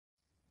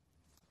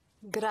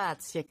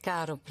Grazie,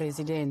 caro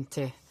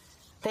Presidente.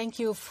 Thank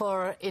you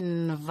for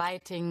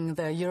inviting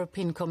the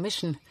European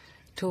Commission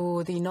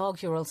to the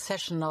inaugural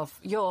session of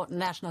your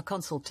national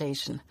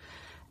consultation.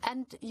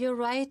 And you're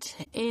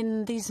right,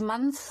 in these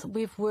months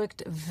we've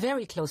worked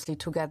very closely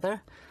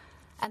together,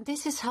 and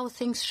this is how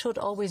things should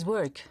always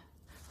work.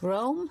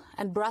 Rome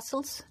and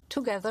Brussels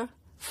together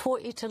for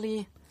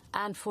Italy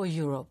and for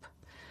Europe.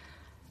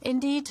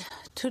 Indeed,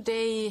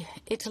 today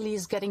Italy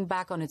is getting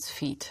back on its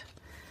feet.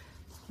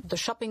 The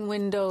shopping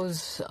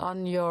windows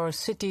on your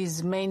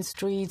city's main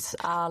streets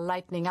are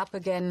lighting up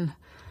again.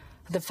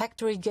 The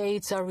factory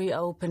gates are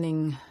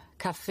reopening.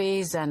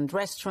 Cafes and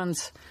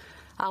restaurants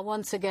are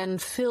once again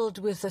filled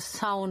with the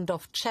sound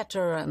of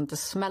chatter and the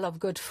smell of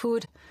good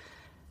food.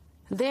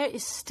 There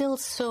is still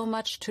so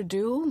much to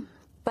do,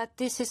 but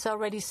this is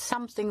already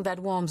something that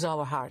warms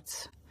our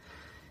hearts.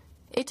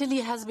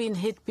 Italy has been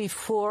hit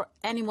before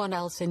anyone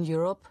else in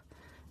Europe,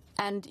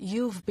 and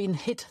you've been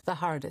hit the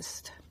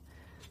hardest.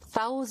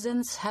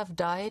 Thousands have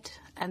died,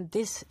 and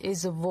this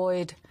is a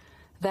void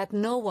that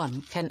no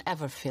one can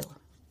ever fill.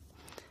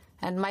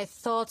 And my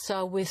thoughts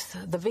are with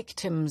the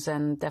victims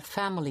and their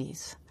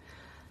families,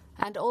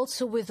 and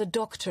also with the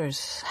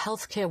doctors,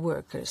 healthcare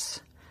workers,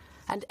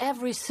 and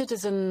every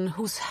citizen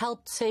who's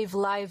helped save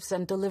lives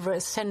and deliver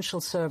essential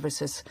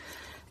services.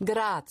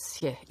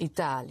 Grazie,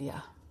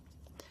 Italia.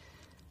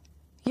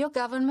 Your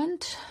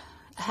government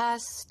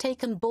has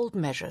taken bold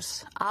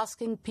measures,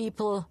 asking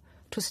people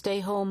to stay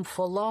home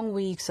for long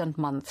weeks and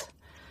months.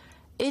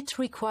 It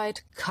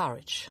required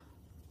courage,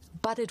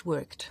 but it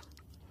worked.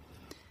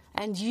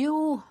 And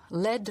you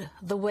led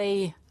the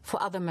way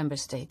for other member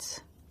states.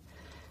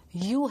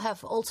 You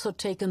have also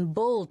taken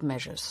bold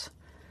measures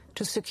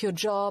to secure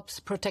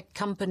jobs, protect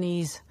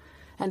companies,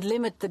 and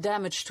limit the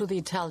damage to the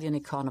Italian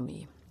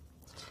economy.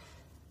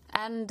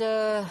 And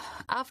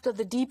after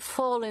the deep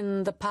fall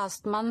in the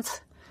past month,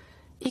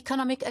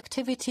 economic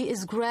activity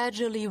is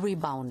gradually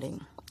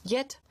rebounding.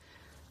 Yet,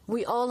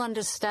 we all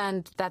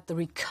understand that the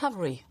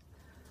recovery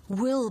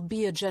will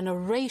be a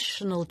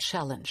generational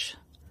challenge,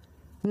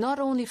 not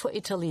only for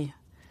Italy,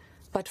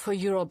 but for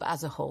Europe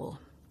as a whole.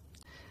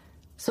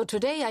 So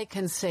today I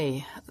can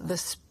say the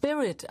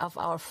spirit of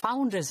our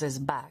founders is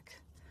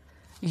back.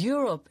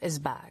 Europe is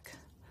back.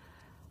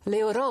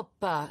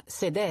 L'Europa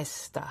si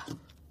desta.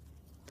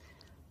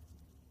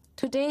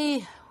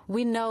 Today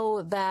we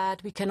know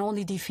that we can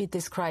only defeat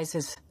this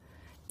crisis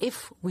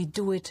if we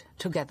do it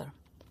together.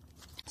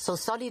 So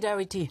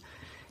solidarity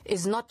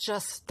is not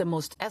just the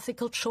most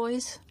ethical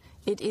choice,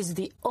 it is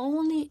the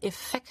only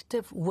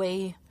effective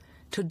way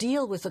to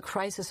deal with a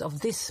crisis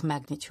of this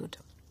magnitude.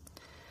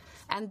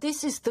 And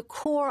this is the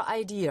core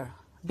idea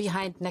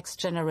behind Next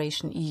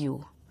Generation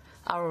EU,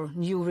 our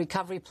new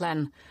recovery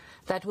plan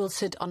that will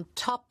sit on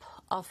top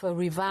of a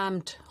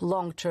revamped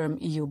long-term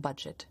EU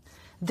budget.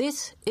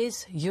 This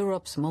is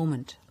Europe's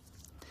moment.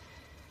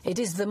 It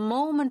is the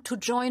moment to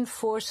join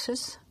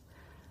forces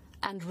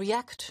and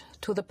react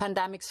to the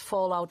pandemic's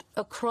fallout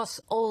across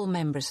all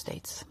member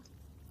states.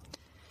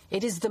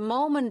 It is the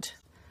moment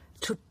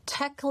to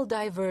tackle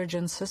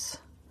divergences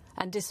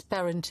and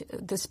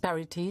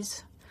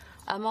disparities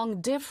among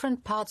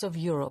different parts of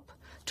Europe,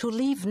 to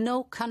leave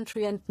no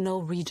country and no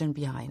region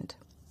behind.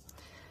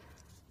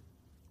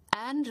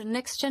 And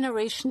Next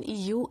Generation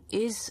EU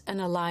is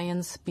an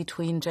alliance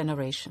between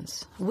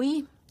generations.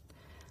 We,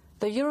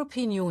 the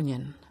European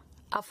Union,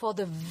 are for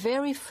the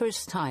very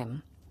first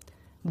time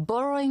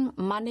borrowing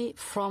money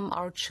from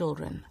our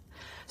children.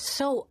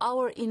 So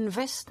our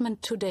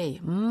investment today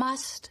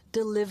must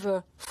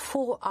deliver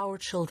for our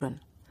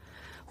children.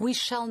 We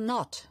shall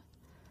not,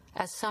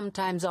 as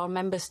sometimes our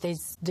member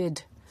states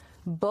did,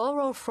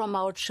 borrow from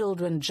our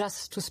children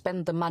just to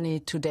spend the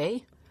money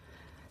today.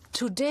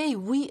 Today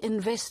we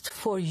invest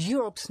for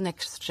Europe's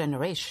next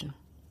generation.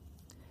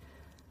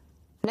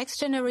 Next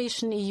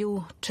Generation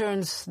EU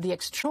turns the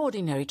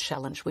extraordinary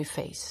challenge we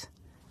face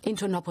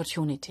into an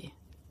opportunity.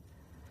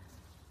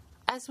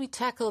 As we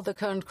tackle the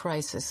current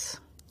crisis,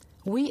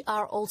 we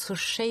are also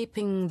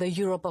shaping the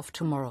Europe of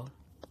tomorrow.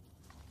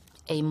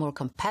 A more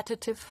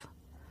competitive,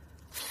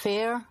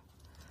 fair,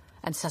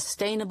 and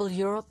sustainable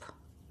Europe,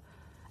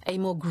 a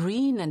more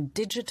green and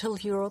digital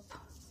Europe.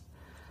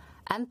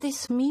 And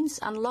this means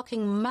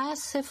unlocking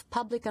massive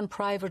public and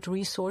private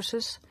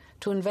resources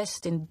to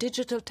invest in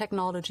digital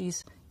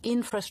technologies,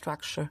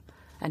 infrastructure,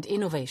 and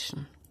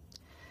innovation.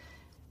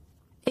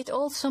 It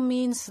also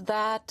means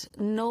that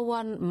no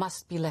one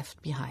must be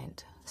left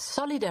behind.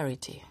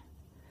 Solidarity,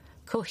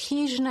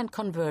 cohesion and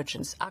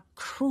convergence are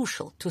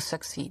crucial to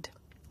succeed.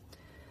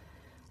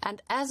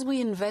 And as we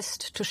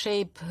invest to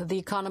shape the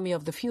economy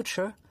of the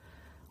future,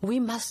 we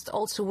must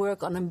also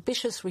work on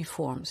ambitious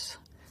reforms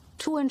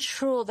to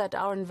ensure that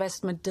our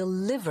investment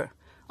deliver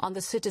on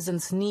the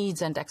citizens' needs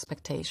and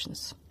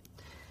expectations.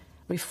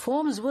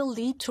 Reforms will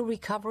lead to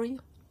recovery,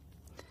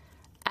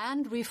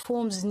 and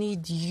reforms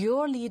need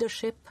your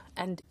leadership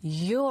and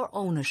your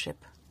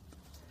ownership.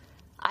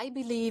 I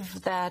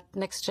believe that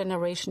Next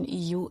Generation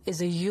EU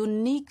is a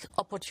unique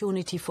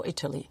opportunity for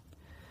Italy.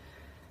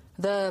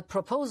 The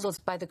proposals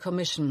by the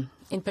Commission,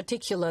 in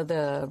particular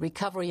the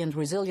Recovery and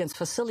Resilience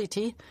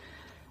Facility,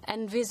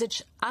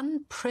 envisage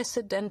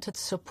unprecedented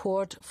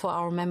support for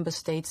our member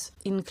states,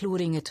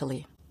 including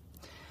Italy.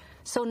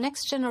 So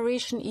Next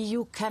Generation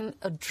EU can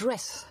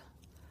address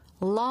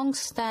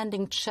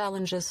long-standing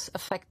challenges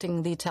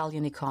affecting the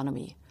Italian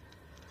economy,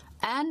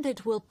 and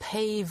it will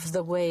pave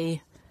the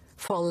way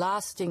for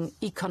lasting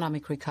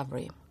economic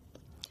recovery.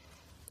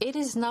 It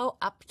is now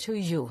up to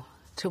you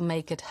to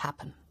make it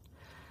happen.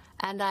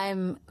 And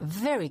I'm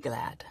very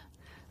glad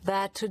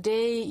that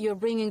today you're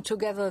bringing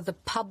together the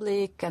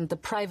public and the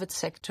private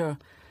sector,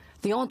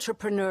 the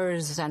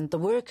entrepreneurs and the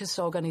workers'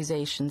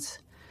 organizations.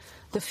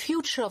 The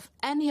future of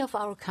any of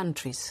our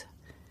countries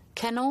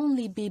can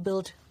only be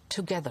built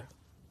together,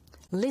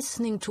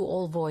 listening to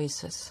all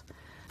voices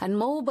and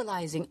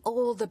mobilizing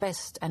all the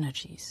best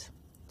energies.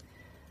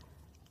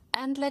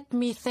 And let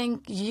me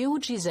thank you,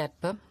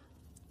 Giuseppe,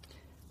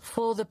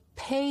 for the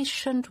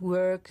patient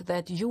work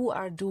that you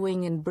are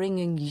doing in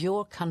bringing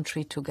your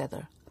country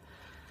together.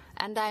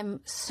 And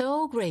I'm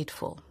so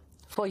grateful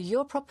for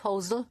your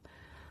proposal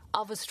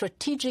of a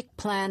strategic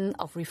plan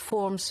of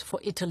reforms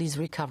for Italy's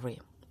recovery.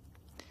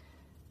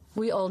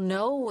 We all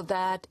know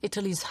that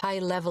Italy's high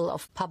level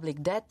of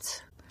public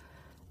debt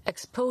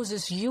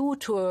exposes you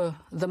to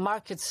the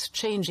market's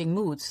changing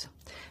moods.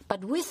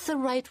 But with the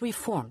right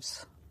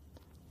reforms,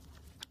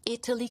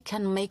 Italy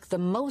can make the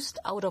most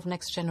out of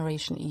Next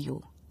Generation EU.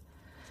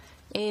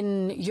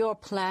 In your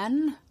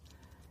plan,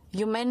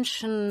 you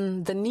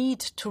mention the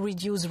need to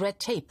reduce red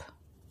tape,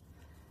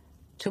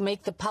 to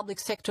make the public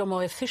sector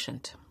more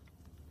efficient,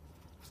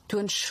 to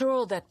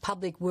ensure that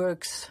public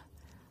works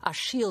are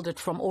shielded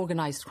from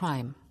organized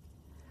crime.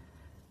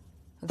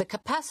 The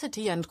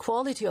capacity and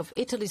quality of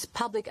Italy's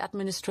public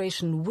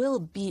administration will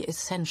be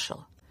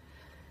essential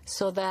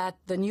so that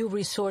the new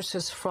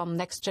resources from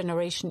Next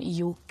Generation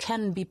EU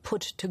can be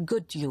put to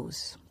good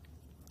use.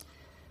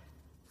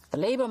 The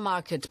labor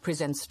market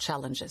presents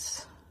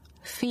challenges.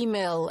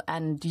 Female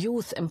and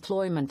youth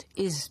employment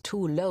is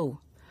too low.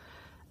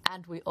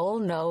 And we all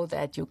know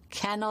that you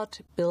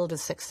cannot build a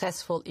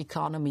successful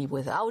economy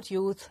without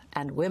youth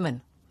and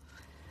women.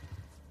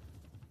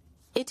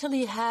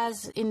 Italy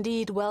has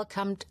indeed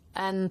welcomed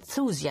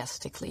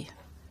enthusiastically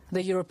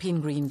the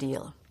European Green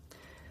Deal,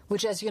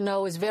 which, as you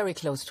know, is very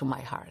close to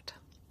my heart.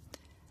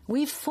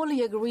 We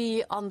fully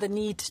agree on the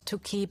need to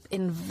keep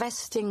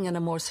investing in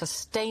a more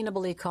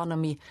sustainable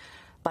economy,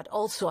 but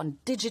also on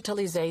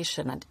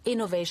digitalization and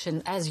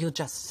innovation, as you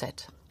just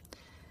said.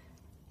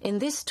 In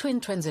this twin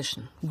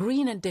transition,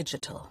 green and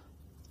digital,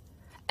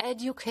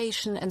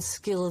 education and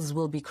skills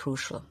will be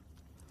crucial.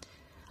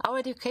 Our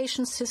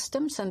education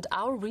systems and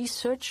our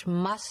research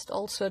must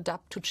also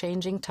adapt to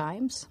changing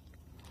times.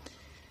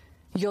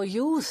 Your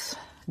youth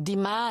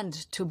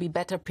demand to be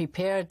better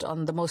prepared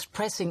on the most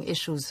pressing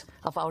issues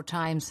of our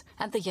times,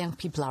 and the young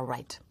people are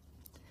right.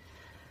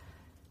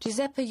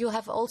 Giuseppe, you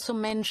have also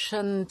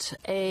mentioned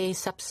a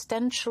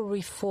substantial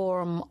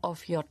reform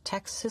of your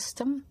tax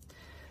system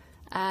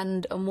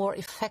and a more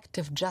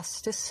effective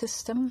justice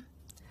system.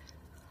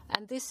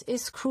 And this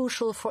is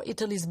crucial for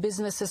Italy's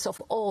businesses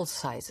of all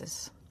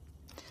sizes.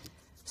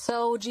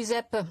 So,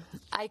 Giuseppe,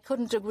 I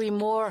couldn't agree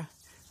more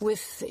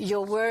with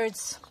your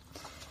words.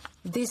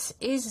 This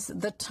is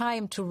the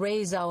time to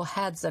raise our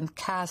heads and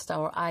cast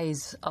our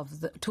eyes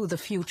to the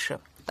future.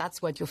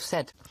 That's what you've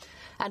said.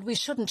 And we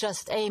shouldn't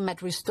just aim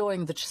at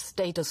restoring the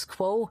status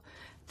quo.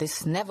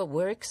 This never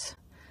works.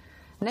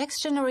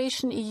 Next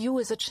Generation EU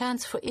is a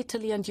chance for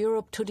Italy and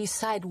Europe to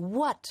decide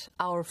what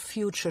our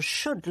future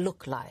should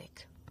look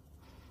like.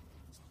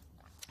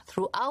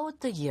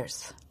 Throughout the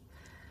years,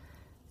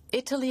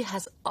 Italy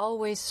has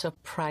always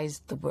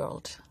surprised the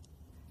world.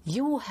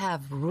 You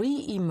have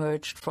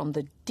re-emerged from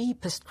the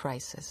deepest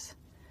crisis.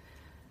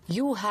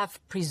 You have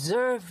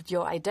preserved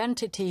your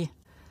identity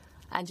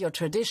and your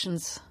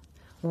traditions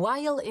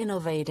while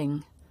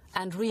innovating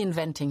and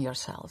reinventing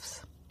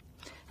yourselves.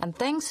 And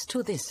thanks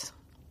to this,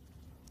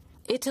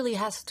 Italy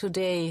has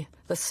today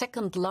the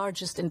second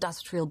largest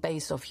industrial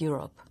base of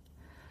Europe.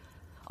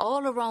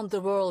 All around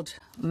the world,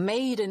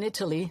 made in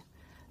Italy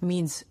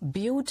means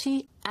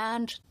beauty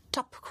and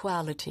top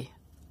quality.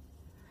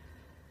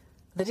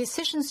 The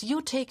decisions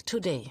you take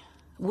today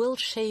will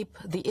shape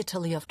the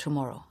Italy of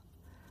tomorrow.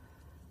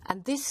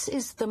 And this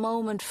is the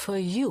moment for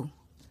you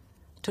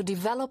to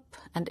develop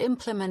and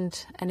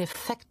implement an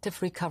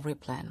effective recovery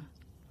plan.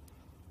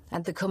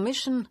 And the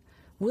Commission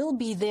will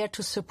be there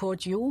to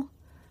support you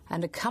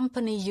and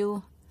accompany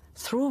you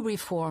through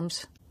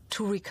reforms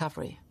to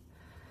recovery.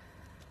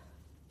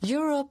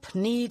 Europe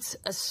needs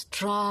a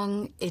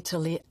strong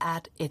Italy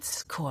at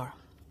its core.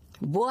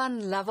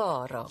 Buon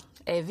lavoro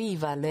e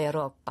viva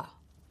l'Europa!